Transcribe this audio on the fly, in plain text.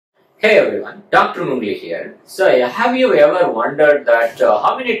Hey everyone, Dr. Mungli here. So have you ever wondered that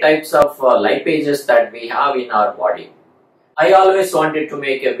how many types of lipases that we have in our body? I always wanted to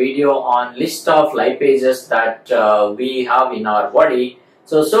make a video on list of lipases that we have in our body.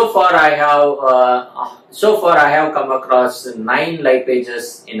 So far I have come across 9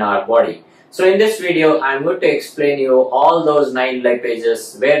 lipases in our body. So in this video I am going to explain you all those 9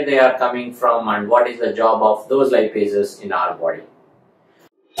 lipases, where they are coming from and what is the job of those lipases in our body.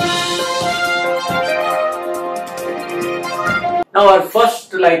 Now our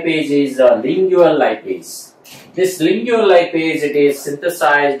first lipase is lingual lipase. This lingual lipase, it is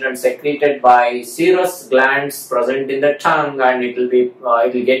synthesized and secreted by serous glands present in the tongue, and it will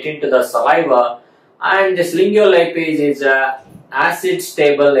get into the saliva. And this lingual lipase is a acid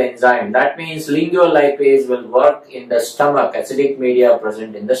stable enzyme. That means lingual lipase will work in the stomach, acidic media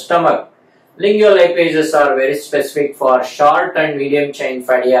present in the stomach. Lingual lipases are very specific for short and medium chain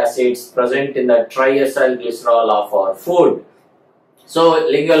fatty acids present in the triacylglycerol of our food. So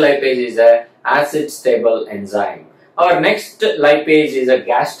lingual lipase is a acid stable enzyme. Our next lipase is a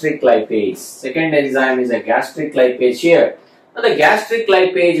gastric lipase. Second enzyme is a gastric lipase here. Now the gastric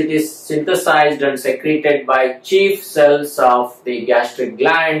lipase, it is synthesized and secreted by chief cells of the gastric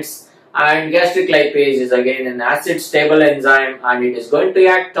glands. And gastric lipase is again an acid stable enzyme, and it is going to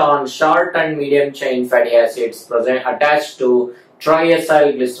act on short and medium chain fatty acids attached to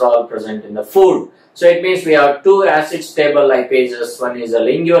triacylglycerol present in the food. So it means we have 2 acid stable lipases. One is a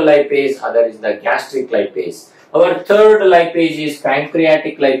lingual lipase, other is the gastric lipase. Our third lipase is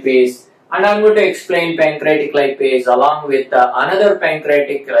pancreatic lipase, and I am going to explain pancreatic lipase along with another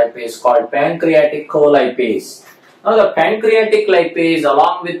pancreatic lipase called pancreatic colipase. Now the pancreatic lipase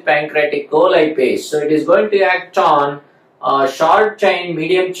along with pancreatic colipase, so it is going to act on short chain,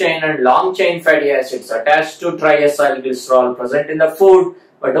 medium chain and long chain fatty acids attached to triacylglycerol present in the food.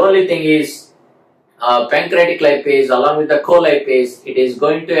 But only thing is pancreatic lipase along with the colipase, it is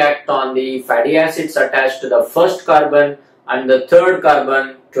going to act on the fatty acids attached to the first carbon and the third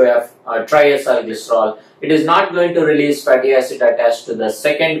carbon to triacylglycerol. It is not going to release fatty acid attached to the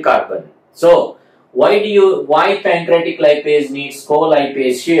second carbon. So why pancreatic lipase needs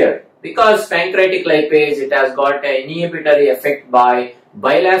colipase here? Because pancreatic lipase, it has got an inhibitory effect by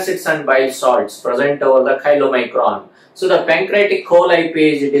bile acids and bile salts present over the chylomicron. So the pancreatic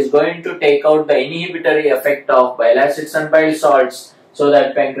colipase, it is going to take out the inhibitory effect of bile acids and bile salts so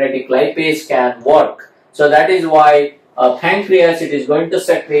that pancreatic lipase can work. So that is why pancreas, it is going to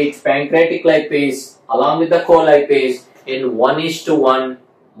secrete pancreatic lipase along with the colipase in 1:1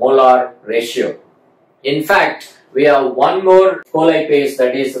 molar ratio. In fact, we have one more colipase,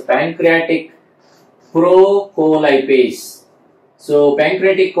 that is pancreatic procolipase. So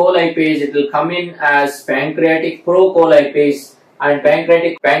pancreatic colipase, it will come in as pancreatic procolipase, and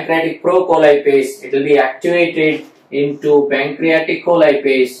pancreatic procolipase, it will be activated into pancreatic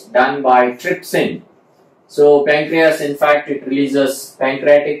colipase done by trypsin. So pancreas, in fact, it releases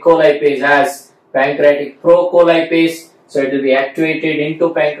pancreatic colipase as pancreatic procolipase. So it will be activated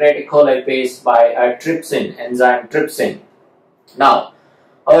into pancreatic colipase by a trypsin, enzyme trypsin. Now,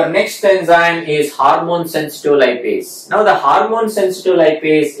 our next enzyme is hormone sensitive lipase. Now the hormone sensitive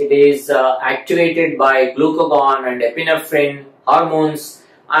lipase, it is activated by glucagon and epinephrine hormones,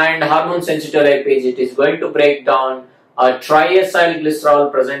 and hormone sensitive lipase, it is going to break down triacylglycerol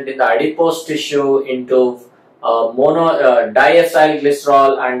present in the adipose tissue into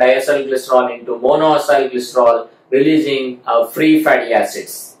diacylglycerol, and diacylglycerol into monoacylglycerol, releasing free fatty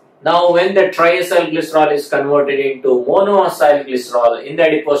acids. Now when the triacylglycerol is converted into monoacylglycerol in the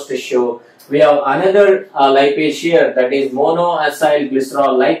adipose tissue, we have another lipase here, that is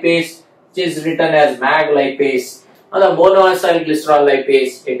monoacylglycerol lipase, which is written as MAG lipase. Now the monoacylglycerol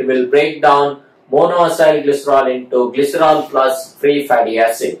lipase, it will break down monoacylglycerol into glycerol plus free fatty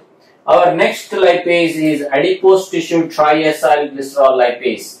acid. Our next lipase is adipose tissue triacylglycerol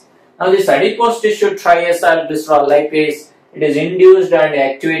lipase. Now this adipose tissue triacylglycerol lipase, it is induced and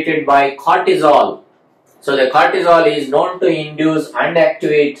activated by cortisol. So the cortisol is known to induce and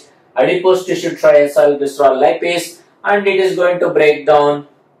activate adipose tissue triacylglycerol lipase, and it is going to break down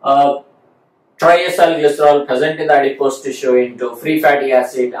triacylglycerol present in the adipose tissue into free fatty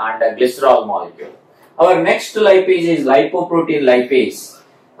acid and a glycerol molecule. Our next lipase is lipoprotein lipase.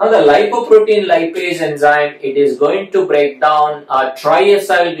 Now the lipoprotein lipase enzyme, it is going to break down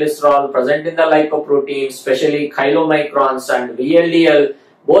triacylglycerol present in the lipoprotein, especially chylomicrons and VLDL,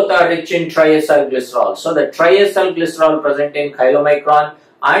 both are rich in triacylglycerol. So the triacylglycerol present in chylomicron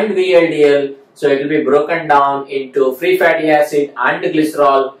and VLDL, so it will be broken down into free fatty acid and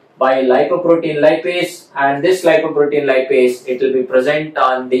glycerol by lipoprotein lipase, and this lipoprotein lipase, it will be present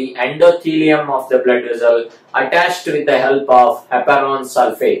on the endothelium of the blood vessel attached with the help of heparon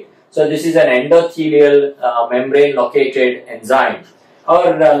sulfate. So this is an endothelial membrane located enzyme.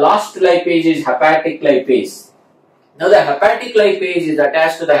 Our last lipase is hepatic lipase. Now the hepatic lipase is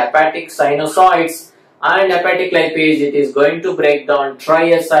attached to the hepatic sinusoids, and hepatic lipase, it is going to break down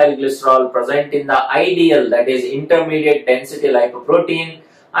triacylglycerol present in the ideal, that is intermediate density lipoprotein,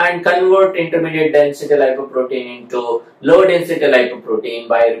 and convert intermediate density lipoprotein into low density lipoprotein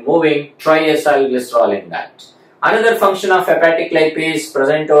by removing triacylglycerol in that. Another function of hepatic lipase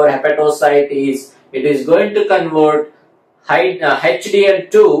present over hepatocyte is it is going to convert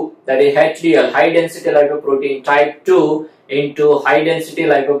HDL2, that is HDL, high density lipoprotein type 2, into high density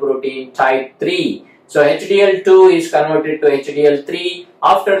lipoprotein type 3. So HDL2 is converted to HDL3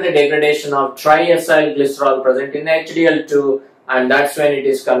 after the degradation of triacylglycerol present in HDL2, and that's when it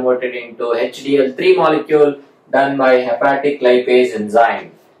is converted into HDL3 molecule done by hepatic lipase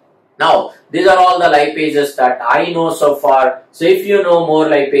enzyme. Now, these are all the lipases that I know so far. So if you know more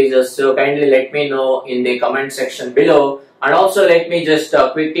lipases, so kindly let me know in the comment section below. And also let me just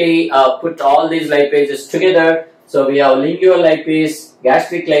quickly put all these lipases together. So we have lingual lipase,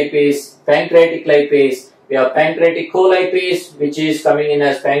 gastric lipase, pancreatic lipase, we have pancreatic colipase, which is coming in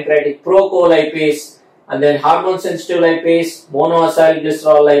as pancreatic procolipase, and then hormone sensitive lipase,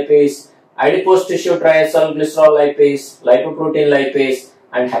 monoacylglycerol lipase, adipose tissue triacylglycerol lipase, lipoprotein lipase,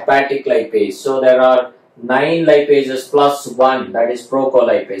 and hepatic lipase. So there are 9 lipases plus 1, that is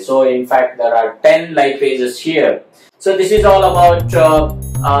procolipase. So in fact there are 10 lipases here. So this is all about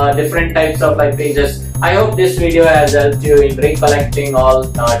different types of lipases. I hope this video has helped you in recollecting all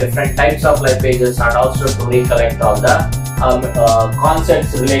different types of lipases, and also to recollect all the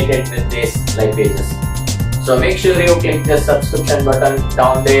concepts related with these lipases. So make sure you click the subscription button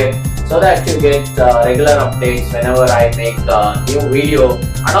down there so that you get regular updates whenever I make a new video,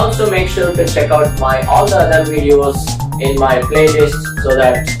 and also make sure to check out all the other videos in my playlist, so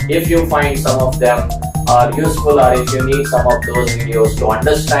that if you find some of them are useful, or if you need some of those videos to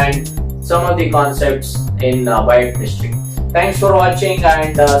understand some of the concepts in biochemistry. Thanks for watching,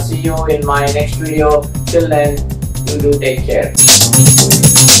 and see you in my next video. Till then, you do take care.